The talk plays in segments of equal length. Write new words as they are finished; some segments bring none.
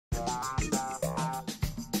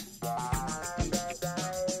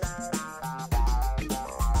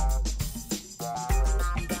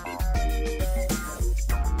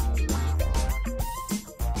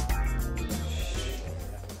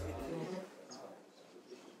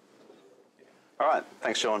All right,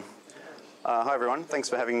 thanks, Sean. Hi, everyone. Thanks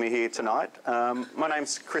for having me here tonight. My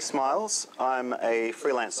name's Chris Miles. I'm a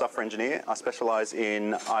freelance software engineer. I specialise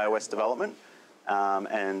in iOS development,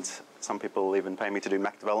 and some people even pay me to do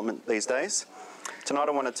Mac development these days. Tonight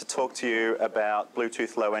I wanted to talk to you about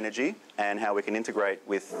Bluetooth Low Energy and how we can integrate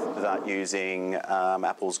with that using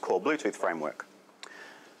Apple's CoreBluetooth framework.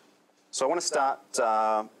 So I want to start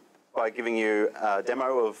by giving you a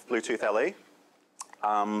demo of Bluetooth LE.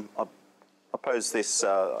 I'll pose this,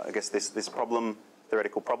 I guess this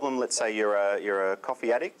theoretical problem. Let's say you're a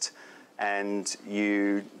coffee addict and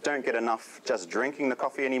you don't get enough just drinking the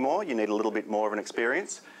coffee anymore. You need a little bit more of an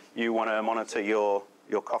experience. You want to monitor your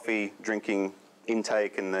coffee drinking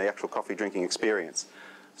intake and the actual coffee drinking experience.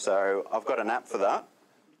 So I've got an app for that.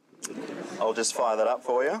 I'll just fire that up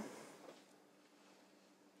for you.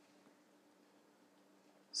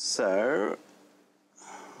 So,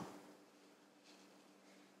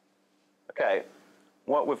 okay,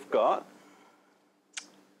 what we've got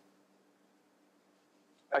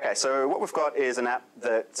is an app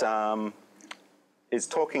that is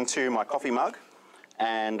talking to my coffee mug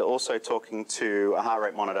and also talking to a heart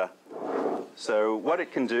rate monitor. So what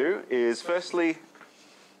it can do is, firstly,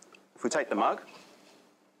 if we take the mug,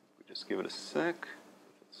 just give it a sec.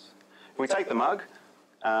 If we take the mug,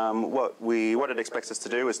 what it expects us to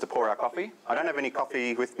do is to pour our coffee. I don't have any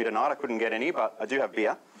coffee with me tonight. I couldn't get any, but I do have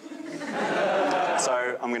beer.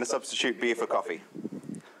 So I'm going to substitute beer for coffee.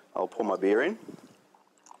 I'll pour my beer in.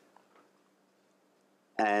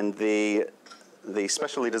 And the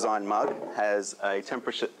specially designed mug has a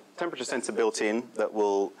temperature sensor built in that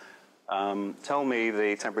will tell me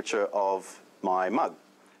the temperature of my mug.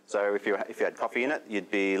 So if you had coffee in it,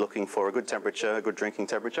 you'd be looking for a good temperature, a good drinking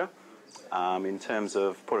temperature. In terms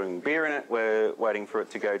of putting beer in it, we're waiting for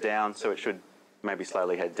it to go down, so it should maybe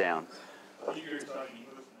slowly head down.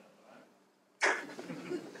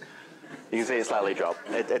 You can see it slowly drop.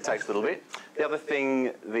 It takes a little bit. The other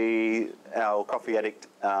thing our Coffee Addict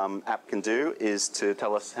app can do is to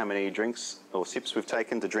tell us how many drinks or sips we've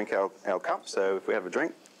taken to drink our cup. So if we have a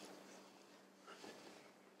drink,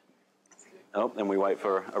 then we wait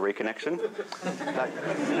for a reconnection.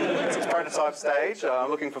 It's prototype stage,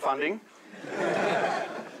 looking for funding.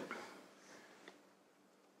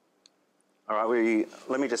 All right,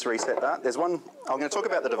 let me just reset that. There's one, I'm going to talk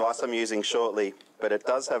about the device I'm using shortly, but it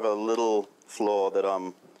does have a little flaw that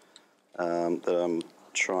I'm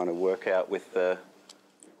trying to work out with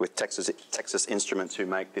Texas Instruments, who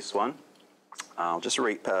make this one. I'll just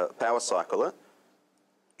power cycle it,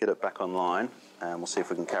 get it back online, and we'll see if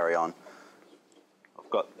we can carry on. I've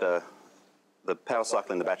got the power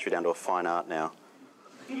cycling the battery down to a fine art now,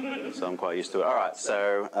 so I'm quite used to it. All right,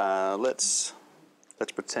 so let's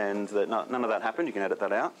pretend that none of that happened. You can edit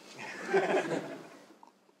that out.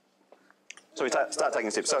 So we start taking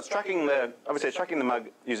sips. So it's tracking obviously it's tracking the mug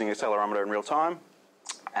using a accelerometer in real time,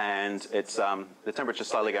 and it's the temperature's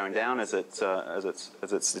slowly going down as it's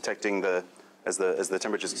detecting as the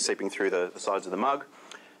temperature's seeping through the sides of the mug.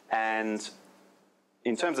 And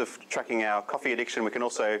in terms of tracking our coffee addiction, we can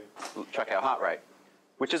also track our heart rate,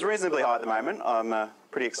 which is reasonably high at the moment. I'm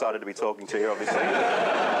pretty excited to be talking to you, obviously.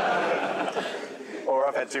 Or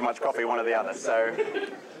I've had too much coffee, one or the other. So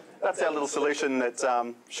that's our little solution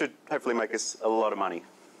that should hopefully make us a lot of money.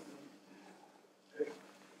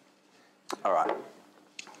 All right.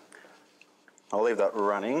 I'll leave that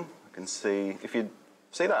running. I can see, if you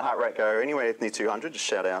see that heart rate go anywhere near 200, just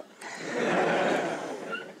shout out.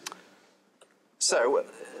 So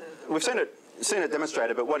we've seen it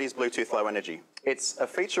demonstrated, but what is Bluetooth Low Energy? It's a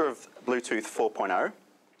feature of Bluetooth 4.0.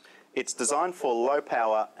 It's designed for low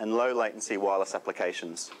power and low latency wireless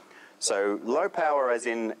applications. So low power, as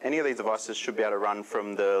in any of these devices should be able to run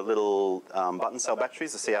from the little button cell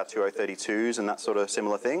batteries, the CR2032s and that sort of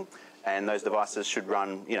similar thing. And those devices should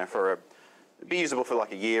run, be usable for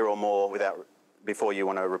like a year or more before you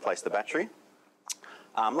want to replace the battery.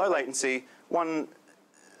 Low latency, on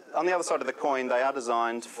the other side of the coin, they are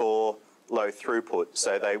designed for low throughput.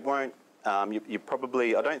 So they won't, I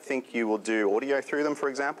don't think you will do audio through them, for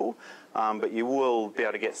example, but you will be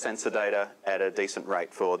able to get sensor data at a decent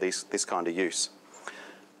rate for this kind of use.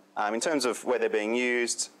 In terms of where they're being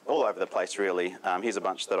used, all over the place really. Here's a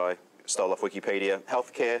bunch that I stole off Wikipedia.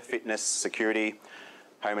 Healthcare, fitness, security,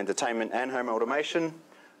 home entertainment and home automation,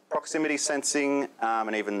 proximity sensing,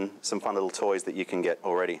 and even some fun little toys that you can get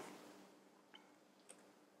already.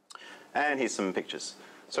 And here's some pictures.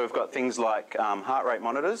 So we've got things like heart rate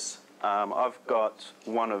monitors. I've got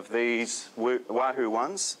one of these Wahoo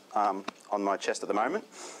ones on my chest at the moment.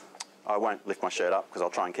 I won't lift my shirt up because I'll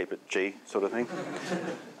try and keep it G sort of thing.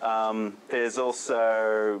 There's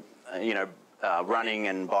also, running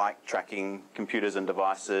and bike tracking computers and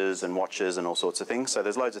devices and watches and all sorts of things. So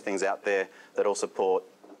there's loads of things out there that all support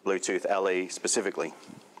Bluetooth LE specifically.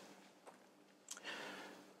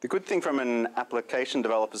 The good thing from an application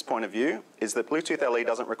developer's point of view is that Bluetooth LE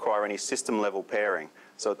doesn't require any system-level pairing.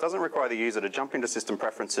 So it doesn't require the user to jump into system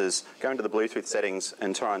preferences, go into the Bluetooth settings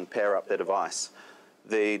and try and pair up their device.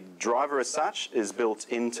 The driver as such is built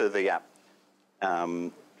into the app.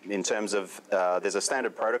 In terms of, there's a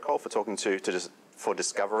standard protocol for for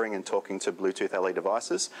discovering and talking to Bluetooth LE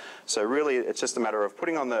devices. So really it's just a matter of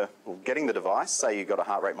getting the device, say you've got a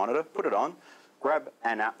heart rate monitor, put it on, grab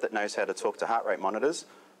an app that knows how to talk to heart rate monitors,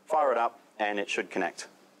 fire it up, and it should connect.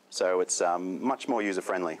 So it's much more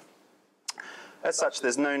user-friendly. As such,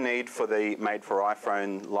 there's no need for the Made for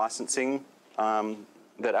iPhone licensing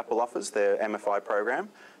that Apple offers, their MFI program.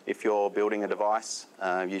 If you're building a device,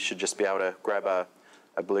 you should just be able to grab a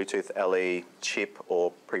Bluetooth LE chip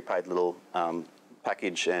or prepaid little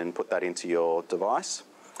package and put that into your device.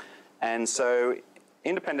 And so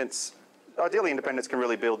ideally independents can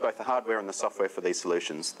really build both the hardware and the software for these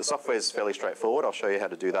solutions. The software is fairly straightforward. I'll show you how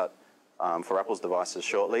to do that for Apple's devices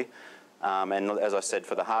shortly. And as I said,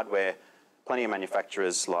 for the hardware, plenty of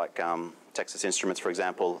manufacturers like Texas Instruments, for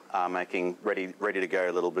example, are making ready to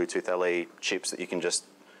go little Bluetooth LE chips that you can just,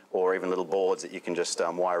 or even little boards that you can just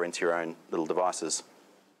wire into your own little devices.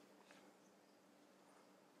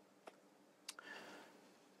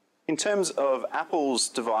 In terms of Apple's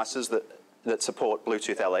devices that support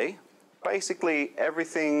Bluetooth LE, basically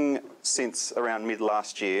everything since around mid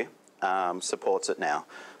last year supports it now.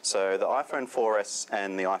 So the iPhone 4S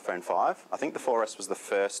and the iPhone 5, I think the 4S was the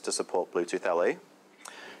first to support Bluetooth LE.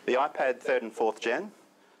 The iPad 3rd and 4th gen,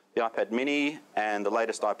 the iPad mini and the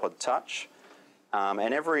latest iPod Touch,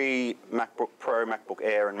 and every MacBook Pro, MacBook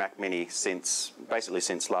Air and Mac mini basically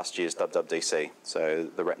since last year's WWDC, so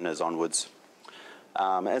the Retinas onwards.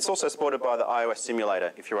 And it's also supported by the iOS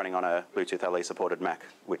simulator if you're running on a Bluetooth LE supported Mac,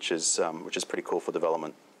 which is pretty cool for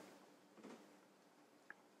development.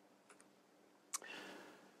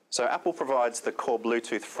 So Apple provides the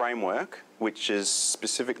CoreBluetooth framework, which is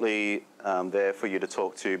specifically there for you to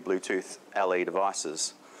talk to Bluetooth LE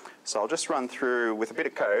devices. So I'll just run through with a bit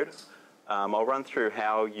of code. I'll run through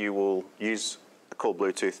how you will use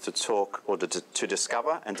CoreBluetooth to talk or to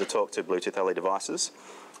discover and to talk to Bluetooth LE devices.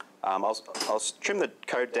 I'll trim the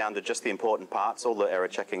code down to just the important parts. All the error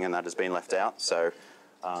checking and that has been left out, so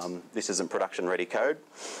this isn't production-ready code.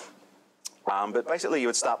 But basically, you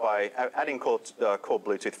would start by adding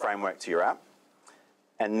CoreBluetooth framework to your app,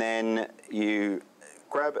 and then you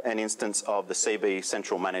grab an instance of the CB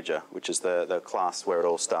Central Manager, which is the class where it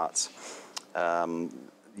all starts.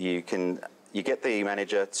 You get the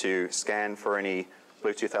manager to scan for any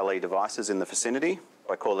Bluetooth LE devices in the vicinity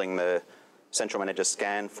by calling the Central Manager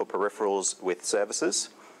scan for peripherals with services,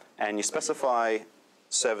 and you specify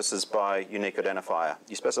services by unique identifier.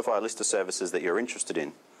 You specify a list of services that you're interested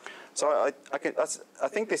in. So I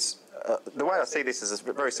think this, the way I see this is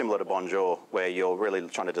very similar to Bonjour, where you're really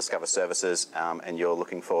trying to discover services and you're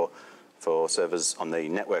looking for servers on the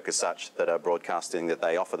network as such that are broadcasting that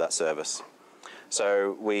they offer that service.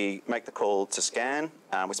 So we make the call to scan,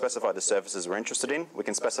 we specify the services we're interested in. We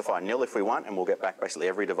can specify nil if we want, and we'll get back basically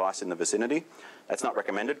every device in the vicinity. That's not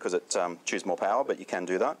recommended because it chews more power, but you can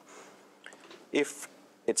do that. If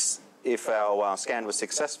our scan was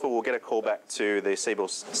successful, we'll get a call back to the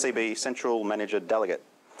CB Central Manager delegate.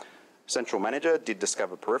 Central Manager did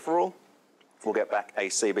discover peripheral. We'll get back a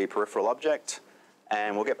CB peripheral object,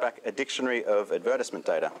 and we'll get back a dictionary of advertisement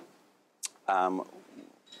data.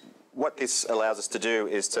 What this allows us to do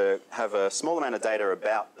is to have a small amount of data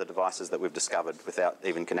about the devices that we've discovered without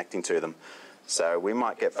even connecting to them. So we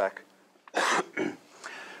might get back the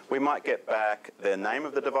name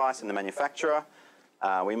of the device and the manufacturer.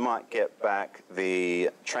 We might get back the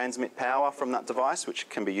transmit power from that device, which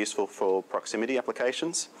can be useful for proximity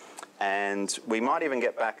applications. And we might even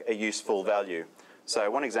get back a useful value. So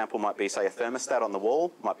one example might be, say, a thermostat on the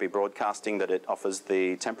wall might be broadcasting that it offers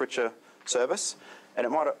the temperature service. And it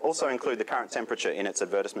might also include the current temperature in its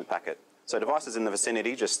advertisement packet. So devices in the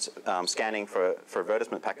vicinity just scanning for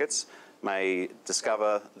advertisement packets may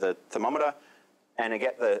discover the thermometer and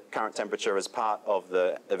get the current temperature as part of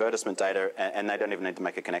the advertisement data, and they don't even need to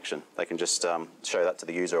make a connection. They can just show that to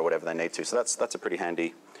the user or whatever they need to. So that's a pretty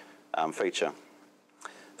handy feature.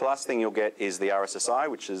 The last thing you'll get is the RSSI,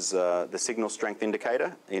 which is the signal strength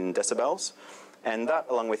indicator in decibels. And that,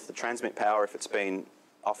 along with the transmit power, if it's been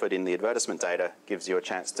offered in the advertisement data gives you a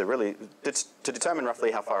chance to really to determine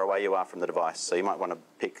roughly how far away you are from the device. So you might want to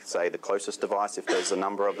pick, say, the closest device if there's a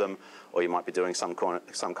number of them, or you might be doing some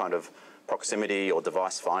kind of proximity or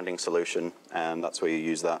device finding solution, and that's where you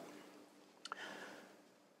use that.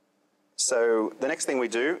 So the next thing we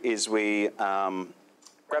do is we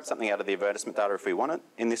grab something out of the advertisement data if we want it.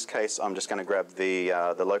 In this case, I'm just going to grab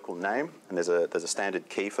the local name, and there's a standard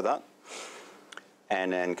key for that,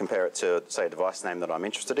 and then compare it to, say, a device name that I'm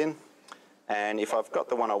interested in. And if I've got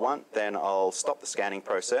the one I want, then I'll stop the scanning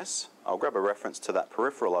process. I'll grab a reference to that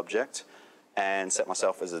peripheral object and set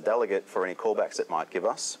myself as a delegate for any callbacks it might give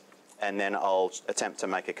us. And then I'll attempt to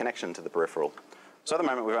make a connection to the peripheral. So at the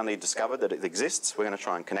moment, we've only discovered that it exists. We're going to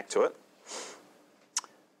try and connect to it.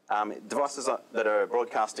 Devices that are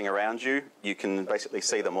broadcasting around you, you can basically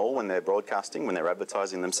see them all when they're broadcasting, when they're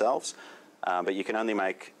advertising themselves. But you can only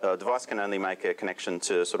make, a device can only make a connection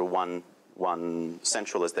to sort of one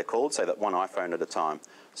central, as they're called, say that one iPhone at a time.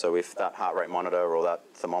 So if that heart rate monitor or that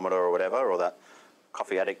thermometer or whatever, or that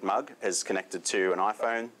coffee addict mug is connected to an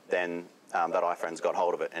iPhone, then that iPhone's got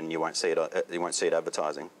hold of it, and you won't see it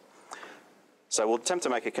advertising. So we'll attempt to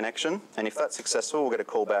make a connection, and if that's successful, we'll get a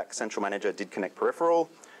call back, Central Manager did connect peripheral,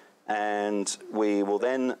 and we will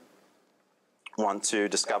then want to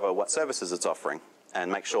discover what services it's offering and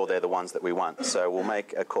make sure they're the ones that we want. So we'll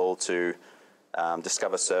make a call to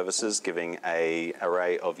discover services, giving an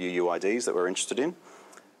array of UUIDs that we're interested in.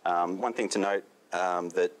 One thing to note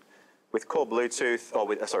that with CoreBluetooth, or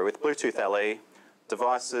with Bluetooth LE,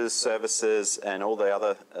 devices, services, and all the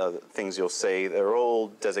other things you'll see, they're all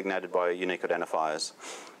designated by unique identifiers.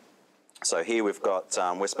 So here we've got,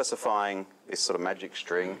 we're specifying this sort of magic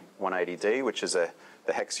string 180D, which is the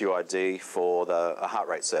hex UID for a heart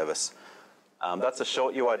rate service. That's a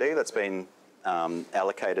short UID that's been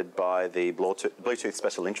allocated by the Bluetooth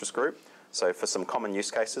Special Interest Group. So for some common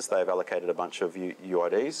use cases, they've allocated a bunch of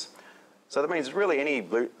UIDs. So that means really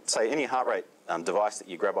any heart rate device that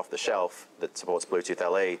you grab off the shelf that supports Bluetooth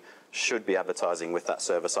LE should be advertising with that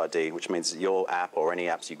service ID, which means that your app or any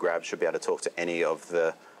apps you grab should be able to talk to any of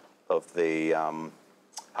the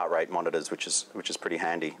heart rate monitors, which is pretty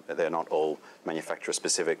handy. They're not all manufacturer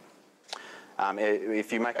specific.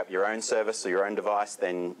 If you make up your own service or your own device,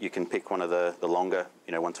 then you can pick one of the longer,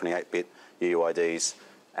 128-bit UUIDs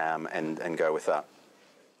and go with that.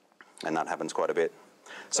 And that happens quite a bit.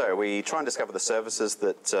 So we try and discover the services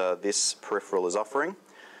that this peripheral is offering.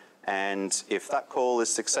 And if that call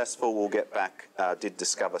is successful, we'll get back did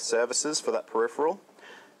discover services for that peripheral.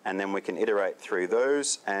 And then we can iterate through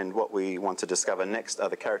those. And what we want to discover next are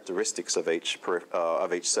the characteristics of each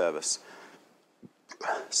service.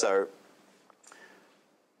 So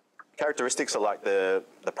characteristics are like the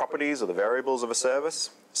properties or the variables of a service.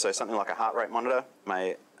 So something like a heart rate monitor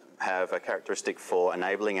may have a characteristic for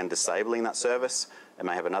enabling and disabling that service. It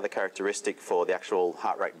may have another characteristic for the actual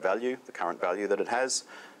heart rate value, the current value that it has.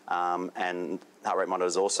 And heart rate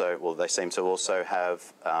monitors also, well, they seem to also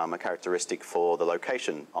have a characteristic for the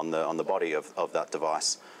location on the body of that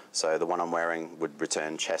device. So the one I'm wearing would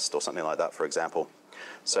return chest or something like that, for example.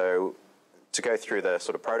 So to go through the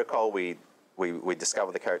sort of protocol, we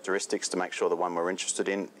discover the characteristics to make sure the one we're interested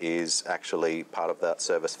in is actually part of that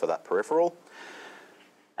service for that peripheral.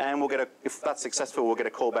 And we'll get if that's successful, we'll get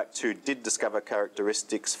a call back to did discover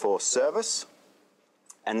characteristics for service.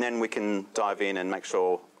 And then we can dive in and make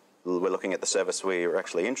sure we're looking at the service we're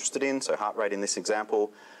actually interested in, so heart rate in this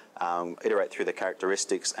example, iterate through the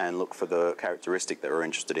characteristics and look for the characteristic that we're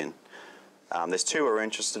interested in. There's two we're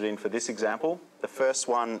interested in for this example. The first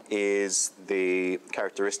one is the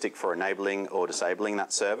characteristic for enabling or disabling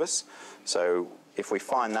that service. So if we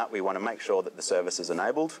find that, we want to make sure that the service is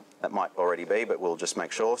enabled. That might already be, but we'll just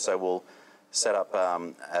make sure. So we'll set up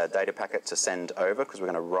a data packet to send over because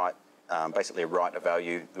we're going to write, basically write a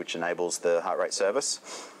value which enables the heart rate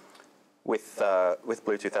service. With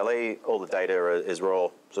Bluetooth LE, all the data is raw,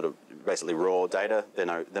 sort of basically raw data. They're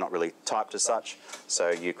not really typed as such. So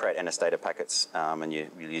you create NS data packets, and you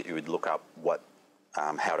would look up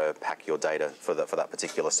how to pack your data for that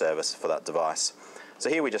particular service for that device. So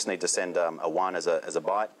here we just need to send a 1 as a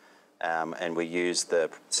byte, and we use the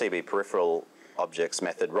CB peripheral objects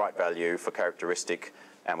method write value for characteristic,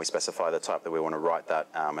 and we specify the type that we want to write that,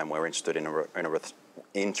 and we're interested in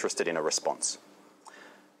a response.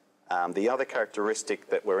 The other characteristic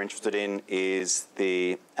that we're interested in is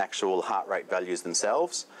the actual heart rate values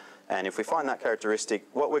themselves. And if we find that characteristic,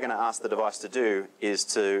 what we're going to ask the device to do is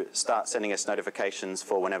to start sending us notifications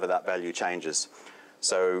for whenever that value changes.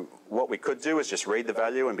 So what we could do is just read the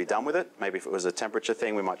value and be done with it. Maybe if it was a temperature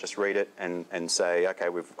thing, we might just read it and say, okay,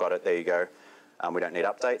 we've got it, there you go. We don't need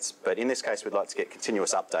updates, but in this case, we'd like to get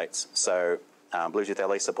continuous updates. So Bluetooth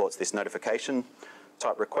LE supports this notification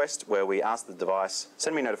type request where we ask the device,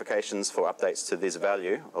 send me notifications for updates to this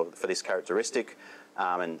value or for this characteristic,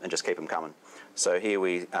 and just keep them coming. So here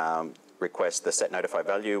we request the set notify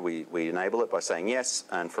value. We enable it by saying yes,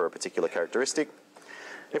 and for a particular characteristic.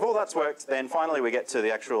 If all that's worked, then finally we get to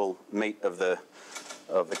the actual meat of the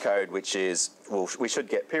code, which is, well, we should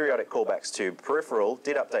get periodic callbacks to peripheral,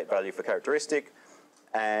 did update value for characteristic,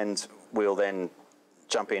 and we'll then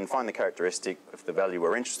jump in, find the characteristic of the value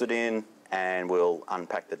we're interested in, and we'll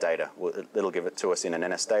unpack the data. It'll give it to us in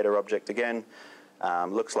an NS data object again.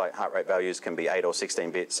 Looks like heart rate values can be 8 or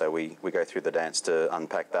 16 bits, so we go through the dance to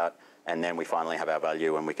unpack that, and then we finally have our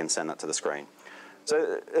value and we can send that to the screen.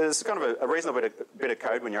 So it's kind of a reasonable bit of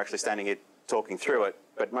code when you're actually standing here talking through it,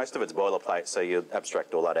 but most of it's boilerplate, so you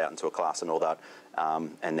abstract all that out into a class and all that,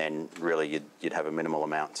 and then really you'd have a minimal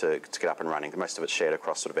amount to get up and running. Most of it's shared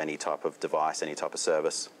across sort of any type of device, any type of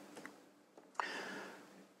service.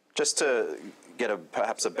 Just to get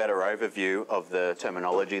perhaps a better overview of the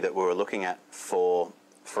terminology that we were looking at for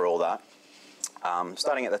all that,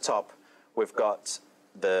 starting at the top, we've got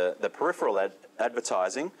the peripheral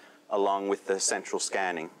advertising along with the central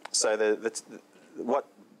scanning. So the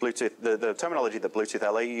terminology that Bluetooth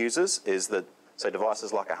LE uses is that, so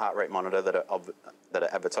devices like a heart rate monitor that are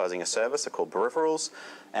advertising a service are called peripherals,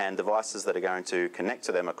 and devices that are going to connect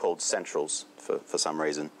to them are called centrals for some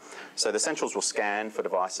reason. So the centrals will scan for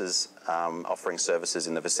devices offering services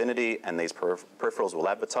in the vicinity, and these peripherals will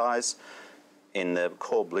advertise. In the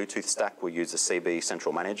CoreBluetooth stack, we'll use the CB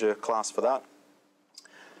Central Manager class for that.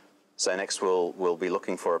 So next we'll be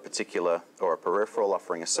looking for a particular or a peripheral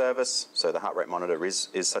offering a service. So the heart rate monitor is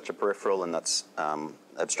such a peripheral, and that's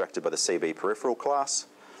abstracted by the CB peripheral class.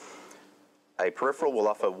 A peripheral will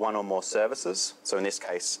offer one or more services. So in this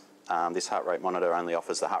case, this heart rate monitor only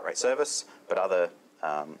offers the heart rate service, but other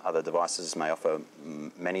devices may offer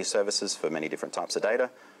many services for many different types of data.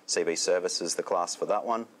 CB service is the class for that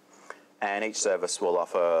one. And each service will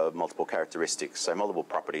offer multiple characteristics, so multiple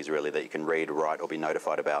properties really that you can read, write, or be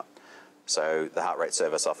notified about. So the heart rate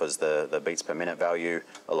service offers the beats per minute value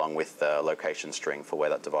along with the location string for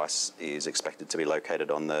where that device is expected to be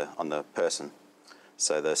located on the person.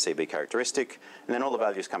 So the CB characteristic, and then all the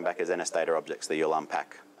values come back as NS data objects that you'll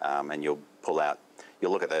unpack, and you'll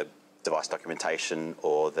look at the device documentation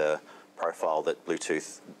or the profile that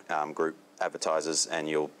Bluetooth group advertises, and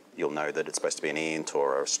you'll know that it's supposed to be an int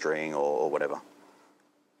or a string or whatever.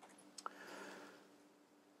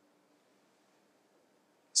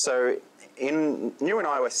 So new in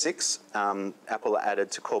iOS 6, Apple added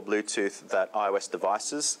to CoreBluetooth that iOS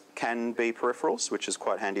devices can be peripherals, which is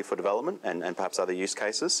quite handy for development and perhaps other use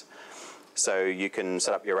cases. So you can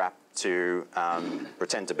set up your app to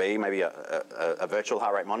pretend to be maybe a virtual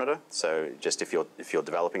heart rate monitor. So just if you're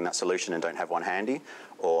developing that solution and don't have one handy,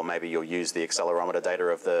 or maybe you'll use the accelerometer data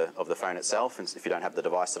of the phone itself. And if you don't have the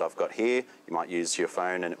device that I've got here, you might use your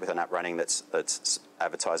phone and with an app running that's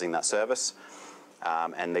advertising that service.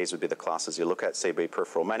 And these would be the classes you look at: CB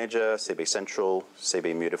Peripheral Manager, CB Central,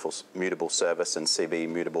 CB Mutable Service, and CB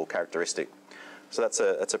Mutable Characteristic. So that's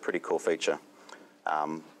a pretty cool feature.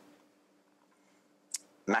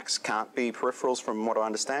 Macs can't be peripherals from what I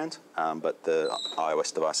understand, but the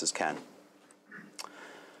iOS devices can.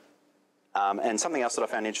 And something else that I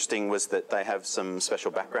found interesting was that they have some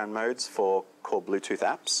special background modes for CoreBluetooth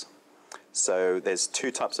apps. So there's two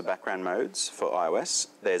types of background modes for iOS.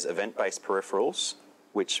 There's event-based peripherals,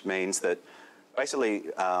 which means that basically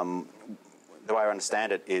the way I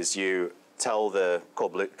understand it is you tell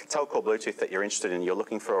CoreBluetooth that you're interested in, you're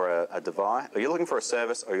looking for a device, or you're looking for a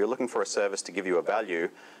service, or you're looking for a service to give you a value,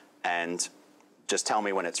 and just tell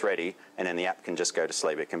me when it's ready, and then the app can just go to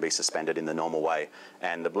sleep. It can be suspended in the normal way.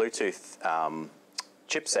 And the Bluetooth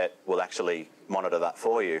chipset will actually monitor that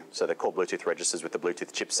for you. So the CoreBluetooth registers with the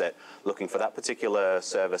Bluetooth chipset, looking for that particular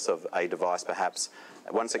service of a device perhaps.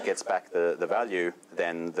 Once it gets back the value,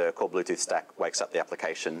 then the CoreBluetooth stack wakes up the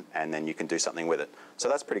application, and then you can do something with it. So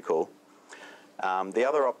that's pretty cool. The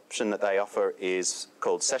other option that they offer is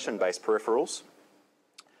called session-based peripherals.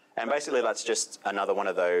 And basically that's just another one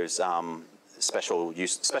of those special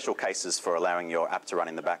cases for allowing your app to run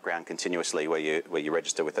in the background continuously, where you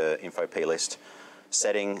register with an info plist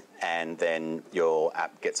setting, and then your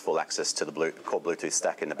app gets full access to the CoreBluetooth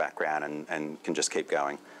stack in the background and can just keep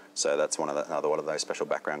going. So that's another one of those special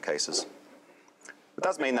background cases. It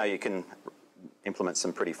does mean, though, you can implement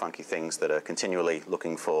some pretty funky things that are continually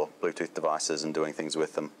looking for Bluetooth devices and doing things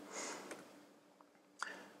with them.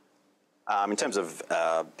 In terms of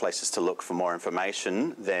places to look for more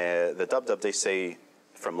information, the WWDC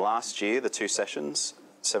from last year, the two sessions,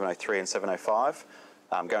 703 and 705,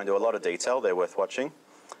 go into a lot of detail. They're worth watching.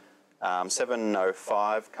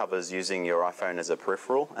 705 covers using your iPhone as a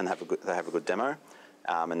peripheral, and they have a good demo.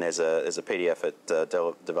 And there's a PDF at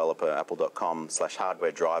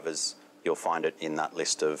developerapple.com/hardware drivers. You'll find it in that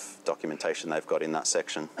list of documentation they've got in that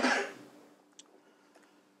section.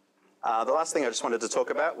 The last thing I just wanted to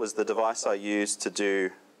talk about was the device I used to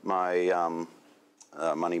do my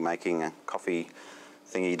money-making coffee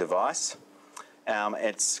thingy device.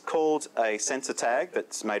 It's called a sensor tag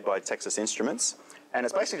that's made by Texas Instruments, and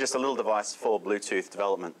it's basically just a little device for Bluetooth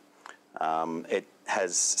development. It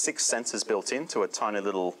has 6 sensors built into a tiny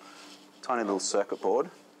little circuit board.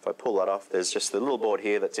 If I pull that off, there's just the little board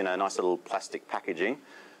here that's in a nice little plastic packaging,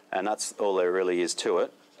 and that's all there really is to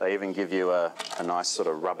it. They even give you a nice sort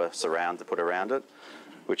of rubber surround to put around it,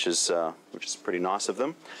 which is pretty nice of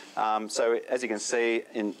them. So as you can see,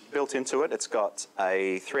 built into it, it's got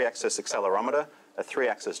a 3-axis accelerometer, a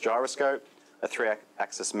 3-axis gyroscope, a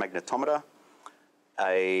 3-axis magnetometer,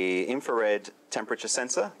 a infrared temperature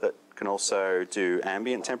sensor that can also do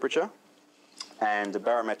ambient temperature, and a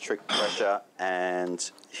barometric pressure and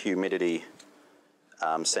humidity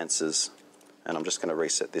sensors. And I'm just going to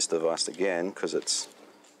reset this device again because it's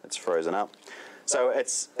frozen up. So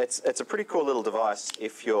it's a pretty cool little device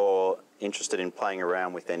if you're interested in playing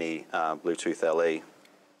around with any Bluetooth LE.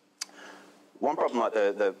 One problem, like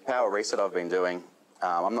the power reset I've been doing,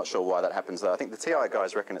 I'm not sure why that happens though. I think the TI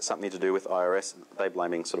guys reckon it's something to do with iOS. They're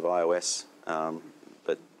blaming sort of iOS,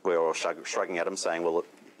 but we're all shrugging at them saying, well,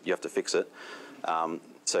 you have to fix it.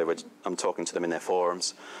 So I'm talking to them in their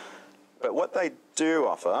forums. But what they do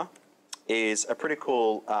offer is a pretty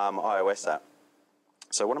cool iOS app.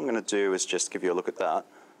 So what I'm going to do is just give you a look at that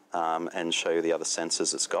and show you the other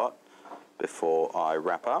sensors it's got before I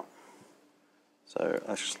wrap up. So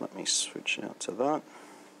just let me switch out to that.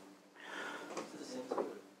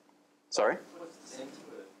 Sorry?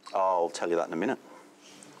 I'll tell you that in a minute.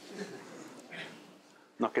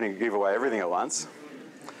 Not going to give away everything at once.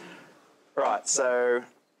 Right, so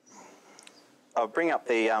I'll bring up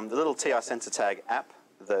the little TI Sensor Tag app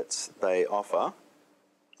that they offer,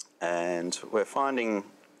 and we're finding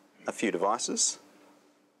a few devices.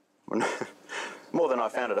 More than I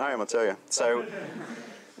found at home, I'll tell you. So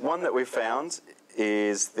one that we've found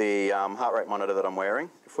is the heart rate monitor that I'm wearing.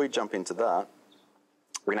 If we jump into that,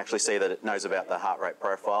 we can actually see that it knows about the heart rate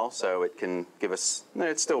profile, so it can give us,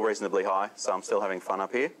 it's still reasonably high, so I'm still having fun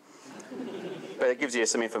up here. But it gives you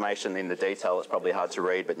some information in the detail. It's probably hard to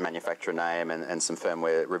read, but manufacturer name and some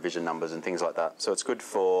firmware revision numbers and things like that. So it's good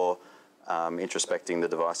for introspecting the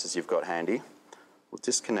devices you've got handy. We'll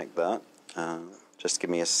disconnect that. Just give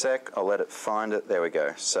me a sec. I'll let it find it. There we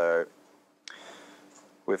go. So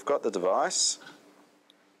we've got the device.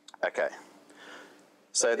 Okay.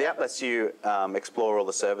 So the app lets you explore all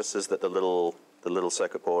the services that the little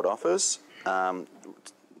circuit board offers.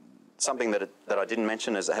 Something that I didn't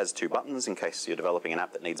mention is it has 2 buttons in case you're developing an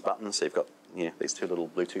app that needs buttons. So you've got these 2 little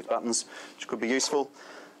Bluetooth buttons, which could be useful.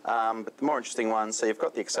 But the more interesting ones, so you've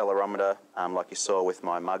got the accelerometer, like you saw with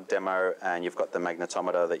my mug demo, and you've got the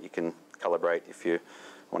magnetometer that you can calibrate if you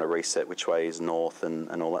want to reset which way is north and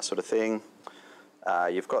all that sort of thing.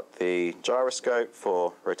 You've got the gyroscope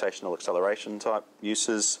for rotational acceleration type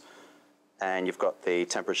uses, and you've got the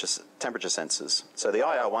temperature sensors. So the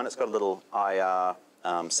IR one, it's got a little IR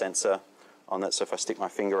sensor on that, so if I stick my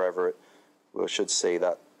finger over it, we should see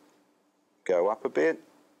that go up a bit.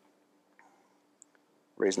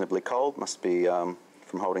 Reasonably cold, must be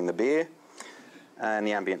from holding the beer, and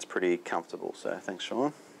the ambient's pretty comfortable, so thanks,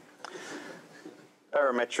 Sean.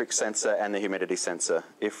 Barometric sensor and the humidity sensor.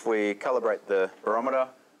 If we calibrate the barometer,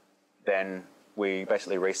 then we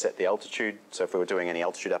basically reset the altitude. So if we were doing any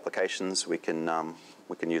altitude applications, we can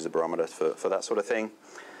use the barometer for that sort of thing.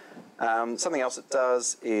 Something else it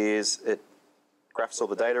does is it graphs all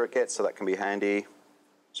the data it gets, so that can be handy.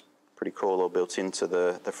 It's pretty cool, all built into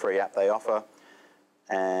the free app they offer.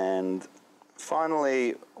 And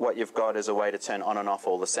finally, what you've got is a way to turn on and off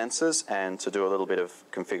all the sensors and to do a little bit of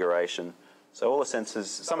configuration. So all the sensors,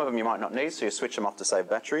 some of them you might not need, so you switch them off to save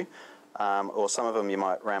battery, or some of them you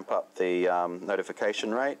might ramp up the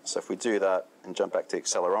notification rate. So if we do that and jump back to the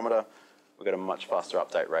accelerometer, we've got a much faster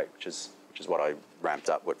update rate, which is what I ramped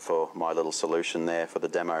up with for my little solution there for the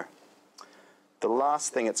demo. The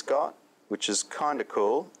last thing it's got, which is kind of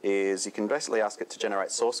cool, is you can basically ask it to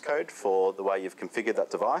generate source code for the way you've configured that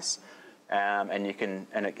device, and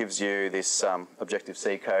it gives you this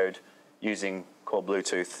Objective-C code using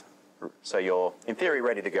CoreBluetooth. So you're, in theory,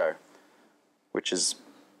 ready to go, which is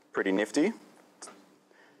pretty nifty.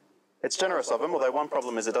 It's generous of them, although one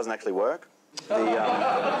problem is it doesn't actually work.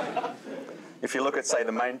 If you look at, say,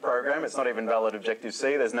 the main program, it's not even valid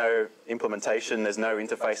Objective-C. There's no implementation. There's no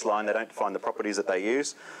interface line. They don't define the properties that they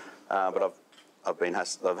use. But I've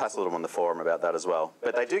hassled them on the forum about that as well.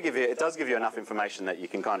 But they do give you, it does give you enough information that you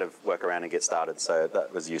can kind of work around and get started. So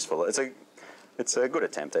that was useful. It's a good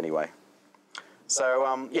attempt anyway.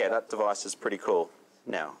 So yeah, that device is pretty cool.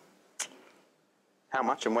 Now, how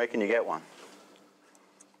much and where can you get one?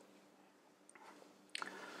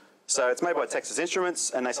 So it's made by Texas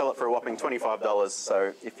Instruments, and they sell it for a whopping $25.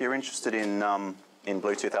 So if you're interested in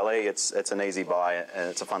Bluetooth LE, it's an easy buy, and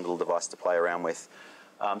it's a fun little device to play around with.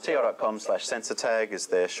 TI.com/SensorTag is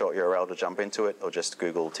their short URL to jump into it, or just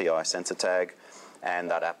Google TI Sensor Tag, and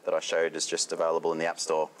that app that I showed is just available in the App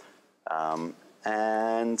Store.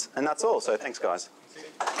 And that's all. So thanks, guys.